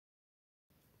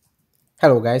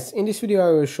Hello guys, in this video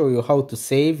I will show you how to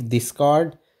save,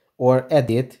 discard or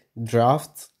edit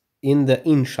drafts in the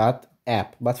InShot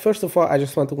app. But first of all, I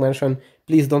just want to mention,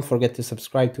 please don't forget to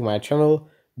subscribe to my channel,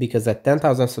 because at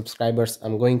 10,000 subscribers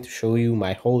I'm going to show you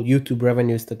my whole YouTube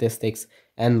revenue statistics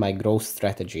and my growth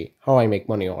strategy, how I make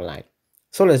money online.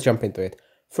 So let's jump into it.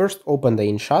 First, open the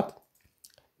InShot,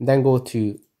 then go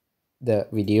to the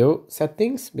video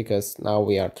settings, because now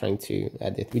we are trying to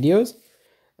edit videos,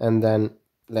 and then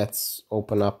let's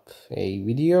open up a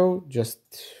video just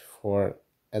for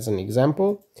as an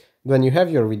example. When you have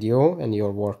your video and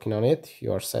you're working on it,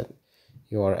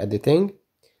 you're editing,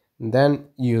 then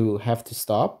you have to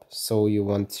stop. So you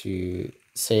want to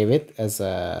save it as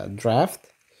a draft,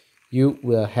 you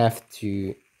will have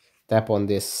to tap on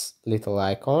this little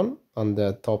icon on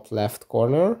the top left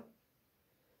corner.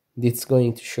 It's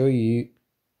going to show you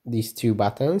these two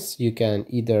buttons. You can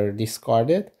either discard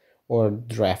it or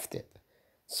draft it.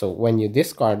 So when you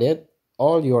discard it,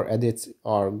 all your edits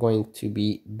are going to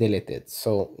be deleted.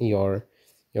 So your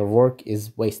work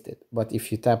is wasted. But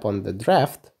if you tap on the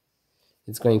draft,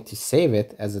 it's going to save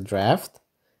it as a draft.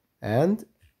 And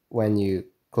when you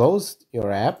close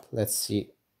your app, let's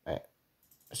see,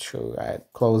 I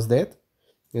closed it,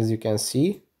 as you can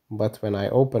see. But when I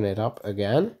open it up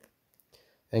again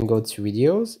and go to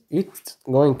videos, it's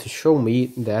going to show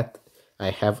me that I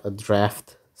have a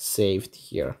draft saved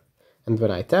here. And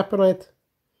when I tap on it,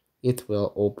 it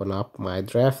will open up my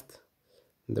draft,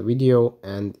 the video,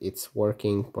 and it's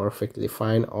working perfectly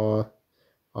fine. All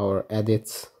our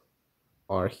edits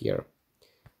are here.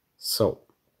 So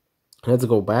let's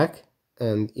go back,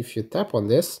 and if you tap on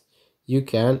this, you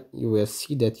will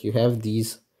see that you have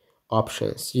these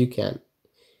options. You can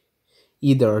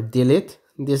either delete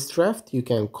this draft, you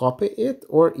can copy it,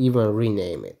 or even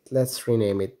rename it. Let's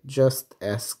rename it. Just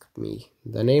ask me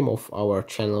the name of our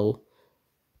channel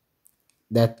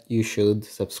that you should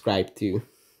subscribe to,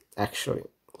 actually.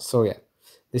 So yeah,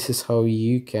 this is how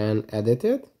you can edit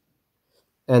it.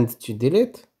 And to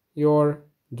delete your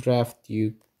draft,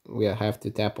 you will have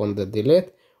to tap on the delete,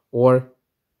 or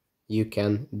you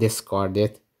can discard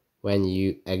it when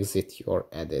you exit your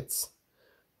edits.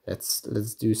 Let's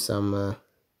do some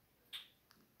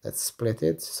let's split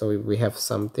it so we have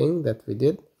something that we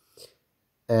did.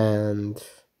 And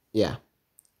yeah,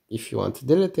 if you want to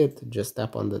delete it, just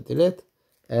tap on the delete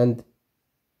and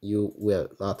you will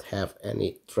not have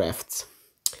any drafts.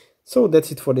 So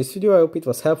that's it for this video. I hope it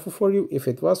was helpful for you. If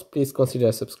it was, please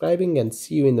consider subscribing, and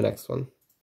see you in the next one.